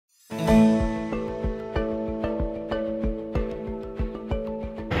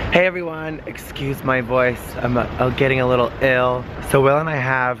Hey everyone, excuse my voice, I'm getting a little ill. So Will and I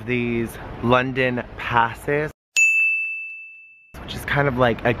have these London passes, which is kind of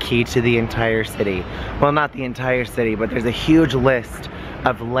like a key to the entire city. Well, not the entire city, but there's a huge list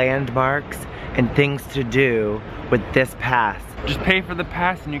of landmarks and things to do with this pass. Just pay for the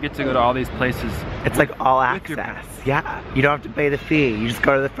pass and you get to go to all these places. It's like all access. Yeah, you don't have to pay the fee, you just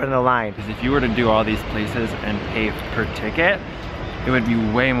go to the front of the line. Because if you were to do all these places and pay per ticket, it would be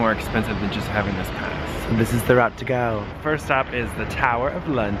way more expensive than just having this pass. So this is the route to go. First stop is the Tower of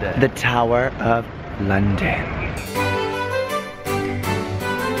London. The Tower of London.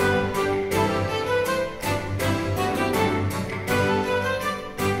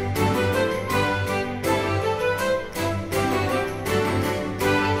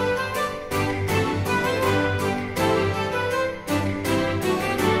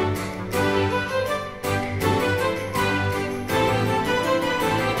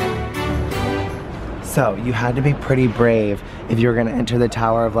 So, you had to be pretty brave if you were going to enter the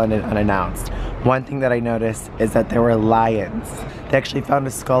Tower of London unannounced. One thing that I noticed is that there were lions. They actually found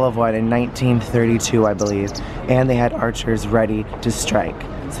a skull of one in 1932, I believe, and they had archers ready to strike.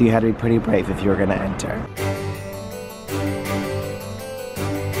 So you had to be pretty brave if you were going to enter.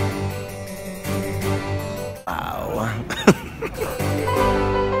 Wow.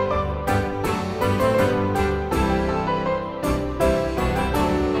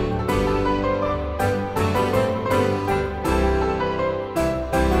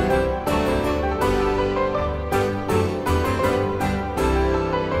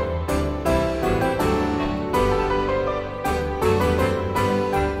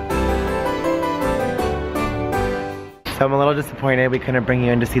 So I'm a little disappointed we couldn't bring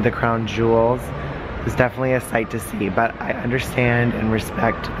you in to see the crown jewels. It's definitely a sight to see, but I understand and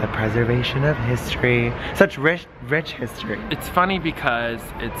respect the preservation of history. Such rich history. It's funny because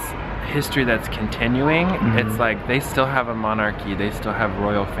it's history that's continuing. It's like they still have a monarchy, they still have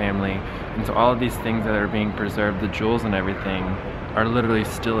royal family, and so all of these things that are being preserved, the jewels and everything, are literally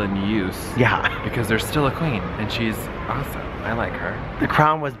still in use. Yeah. Because there's still a queen, and she's awesome. I like her. The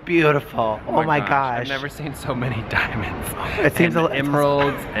crown was beautiful. Oh my gosh. I've never seen so many diamonds. It seems and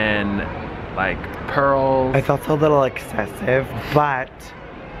emeralds and like pearls. I felt a little excessive, but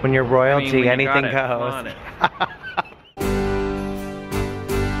when you're royalty, when you anything got goes.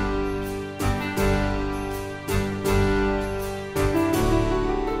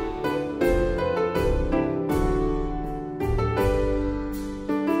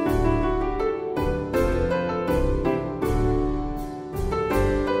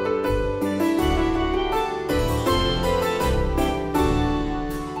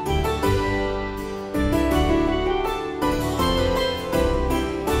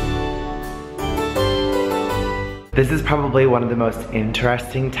 This is probably one of the most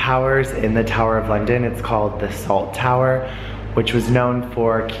interesting towers in the Tower of London. It's called the Salt Tower, which was known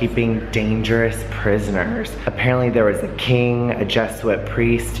for keeping dangerous prisoners. Apparently there was a king, a Jesuit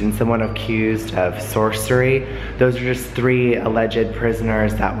priest, and someone accused of sorcery. Those are just 3 alleged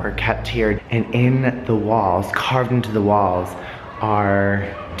prisoners that were kept here. And in the walls, carved into the walls,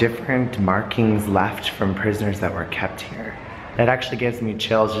 are different markings left from prisoners that were kept here. That actually gives me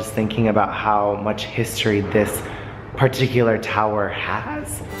chills just thinking about how much history this particular tower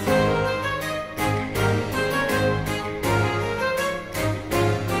has.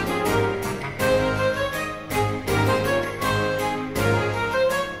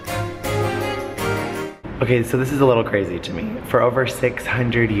 Okay, so this is a little crazy to me. For over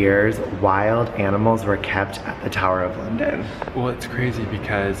 600 years, wild animals were kept at the Tower of London. Well, it's crazy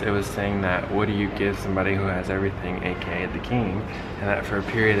because it was saying that what do you give somebody who has everything, aka the king, and that for a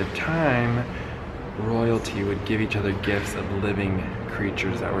period of time, royalty would give each other gifts of living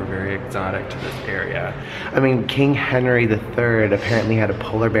creatures that were very exotic to this area. I mean, King Henry III apparently had a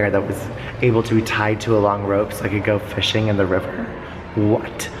polar bear that was able to be tied to a long rope so it could go fishing in the river.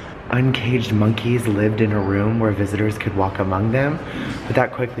 What? Uncaged monkeys lived in a room where visitors could walk among them, but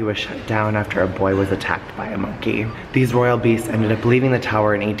that quickly was shut down after a boy was attacked by a monkey. These royal beasts ended up leaving the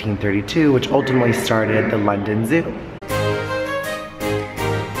tower in 1832, which ultimately started the London Zoo.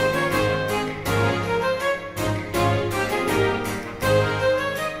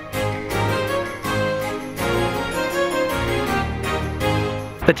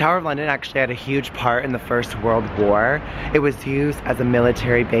 The Tower of London actually had a huge part in the First World War. It was used as a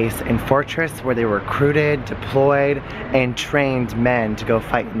military base and fortress where they recruited, deployed, and trained men to go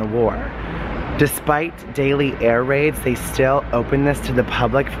fight in the war. Despite daily air raids, they still opened this to the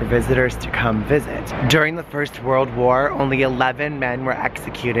public for visitors to come visit. During the First World War, only 11 men were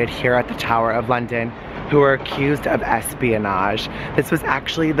executed here at the Tower of London. who were accused of espionage. This was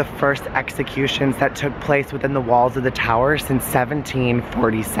actually the first executions that took place within the walls of the tower since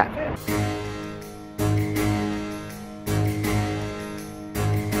 1747.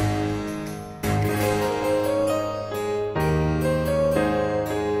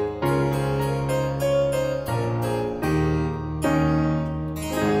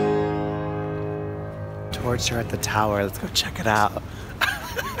 Torture at the tower. Let's go check it out.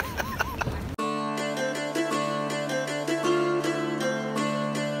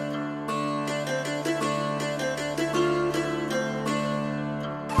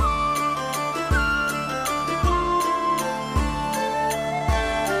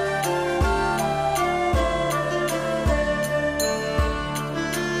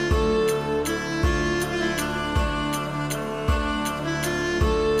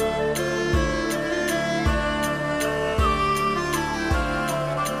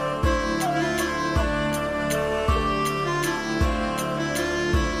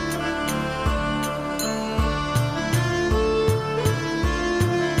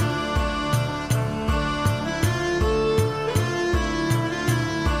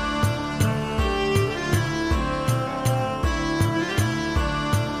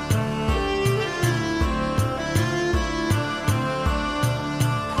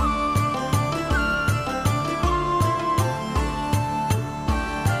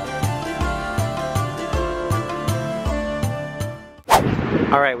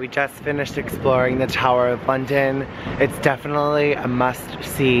 Alright, we just finished exploring the Tower of London. It's definitely a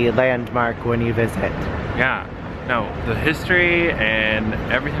must-see landmark when you visit. Yeah, no, the history and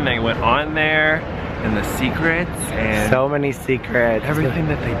everything that went on there, and the secrets, and so many secrets. everything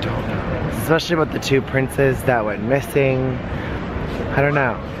that they don't know. Especially about the two princes that went missing. I don't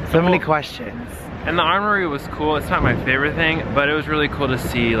know, so many questions. And the armory was cool. It's not my favorite thing, but it was really cool to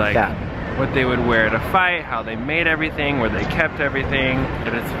see like what they would wear to fight, how they made everything, where they kept everything.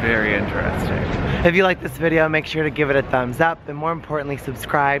 But it's very interesting. If you like this video, make sure to give it a thumbs up, and more importantly,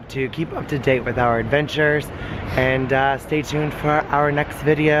 subscribe to keep up to date with our adventures. And stay tuned for our next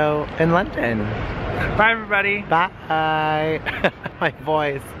video in London. Bye everybody. Bye. My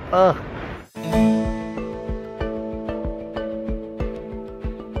voice. Ugh.